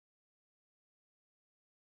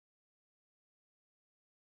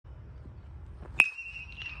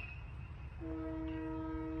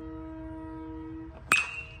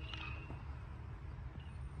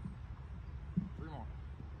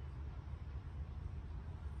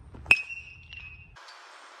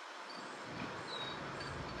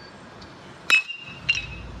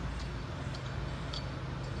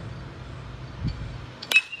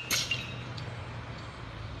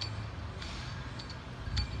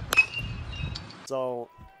So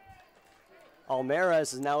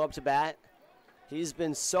Allmaras is now up to bat. He's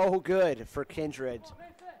been so good for Kindred,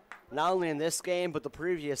 not only in this game, but the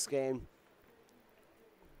previous game.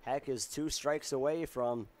 Heck is 2 strikes away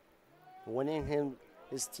from winning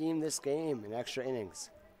his team this game in extra innings.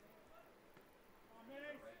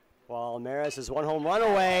 Well, Allmaras is 1 home run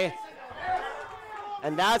away,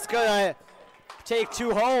 and that's gonna take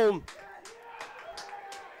 2 home.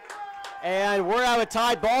 And we're at a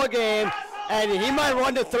tied ball game, and he might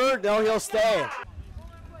run to third. No, he'll stay.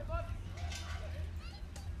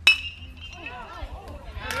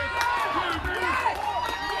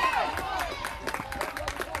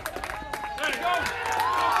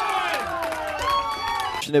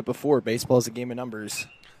 It before, baseball is a game of numbers.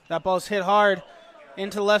 That ball's hit hard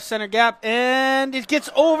into left center gap, and it gets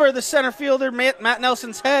over the center fielder, Matt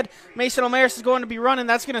Nelson's head. Masen Allmaras is going to be running.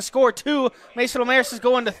 That's going to score 2. Masen Allmaras is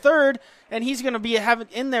going to third, and he's going to be having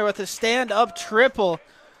in there with a stand-up triple.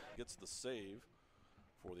 Gets the save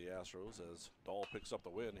for the Astros as Dahl picks up the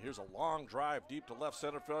win. Here's a long drive deep to left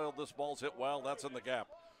center field. This ball's hit well. That's in the gap.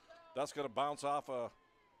 That's going to bounce off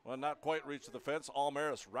well, not quite reach the fence.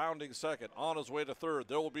 Allmaras rounding second, on his way to third.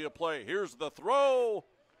 There will be a play. Here's the throw.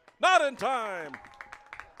 Not in time.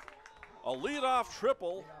 A leadoff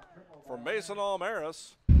triple for Masen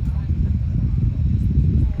Allmaras.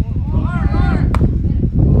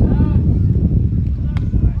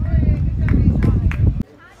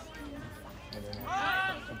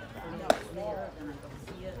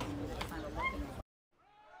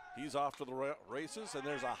 He's off to the races, and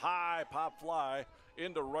there's a high pop fly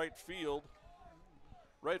into right field.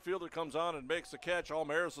 Right fielder comes on and makes the catch.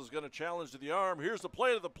 Allmaras is going to challenge to the arm. Here's the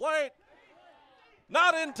play to the plate.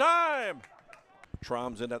 Not in time.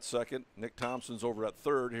 Trom's in at second. Nick Thompson's over at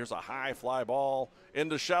third. Here's a high fly ball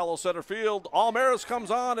into shallow center field. Allmaras comes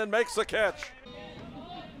on and makes the catch.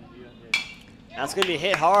 That's going to be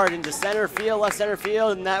hit hard into center field, left center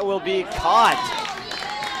field, and that will be caught.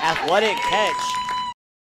 Athletic catch